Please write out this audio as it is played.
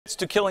It's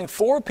to killing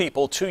 4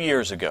 people 2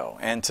 years ago,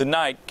 and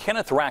tonight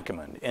Kenneth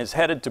Rackemann is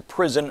headed to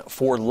prison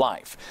for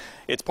life.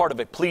 It's part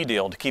of a plea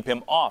deal to keep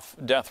him off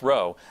death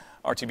row.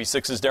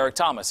 RTV6's Derek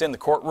Thomas in the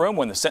courtroom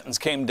when the sentence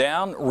came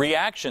down.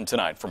 Reaction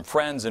tonight from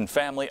friends and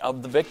family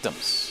of the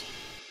victims.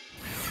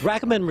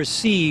 Rackemann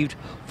received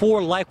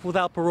 4 life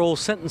without parole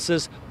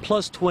sentences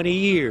plus 20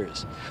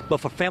 years. But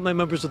for family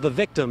members of the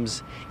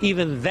victims,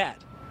 even that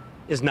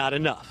is not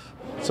enough.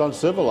 It's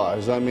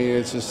uncivilized. I mean,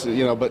 it's just,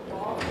 but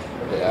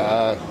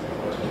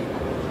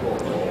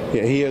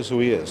yeah, he is who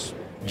he is.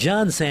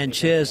 John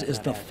Sanchez is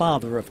the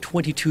father of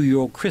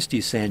 22-year-old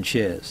Kristy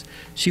Sanchez.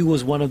 She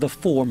was one of the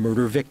 4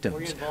 murder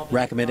victims.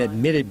 Rackemann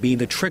admitted being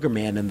the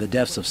triggerman in the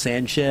deaths of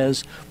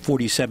Sanchez,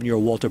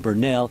 47-year-old Walter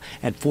Burnell,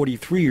 and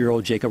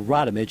 43-year-old Jacob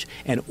Rodemich,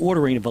 and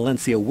ordering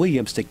Valencia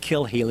Williams to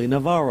kill Hayley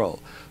Navarro.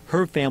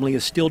 Her family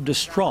is still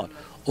distraught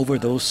over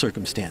those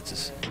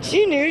circumstances.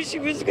 She knew she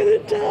was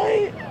going to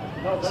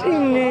die. She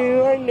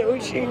knew. I know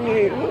she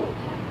knew.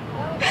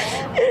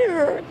 It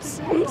hurts.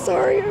 I'm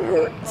sorry, it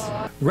hurts.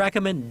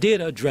 Rackemann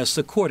did address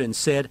the court and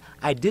said,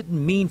 "I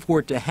didn't mean for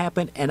it to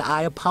happen, and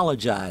I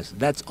apologize.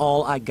 That's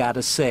all I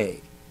gotta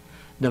say."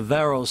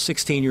 Navarro's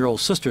 16-year-old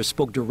sister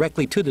spoke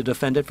directly to the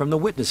defendant from the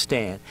witness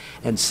stand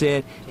and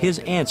said his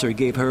answer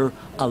gave her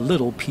a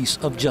little piece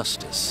of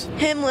justice.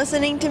 Him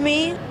listening to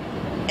me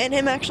and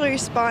him actually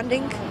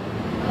responding.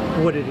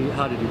 How did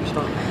he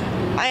respond?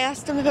 I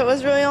asked him if it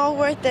was really all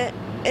worth it,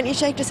 and he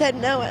shook his head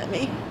no at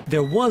me.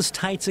 There was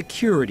tight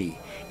security.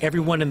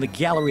 Everyone in the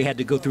gallery had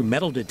to go through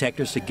metal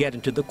detectors to get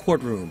into the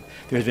courtroom.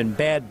 There's been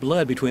bad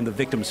blood between the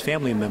victim's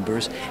family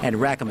members and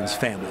Rackemann's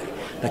family.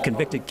 The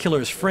convicted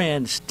killer's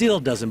friend still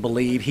doesn't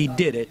believe he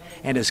did it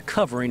and is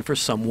covering for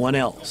someone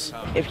else.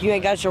 If you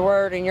ain't got your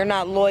word and you're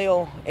not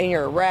loyal and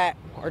you're a rat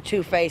or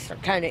two-faced or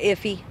kind of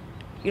iffy,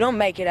 you don't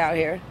make it out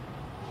here.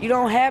 You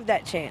don't have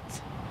that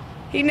chance.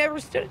 He never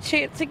stood a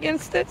chance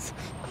against us,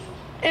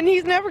 and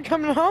he's never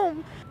coming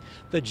home.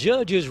 The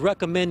judge is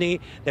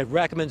recommending that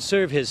Rackemann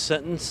serve his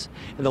sentence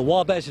in the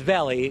Wabash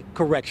Valley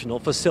Correctional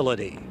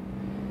Facility.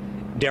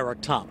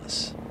 Derek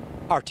Thomas,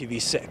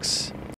 RTV6.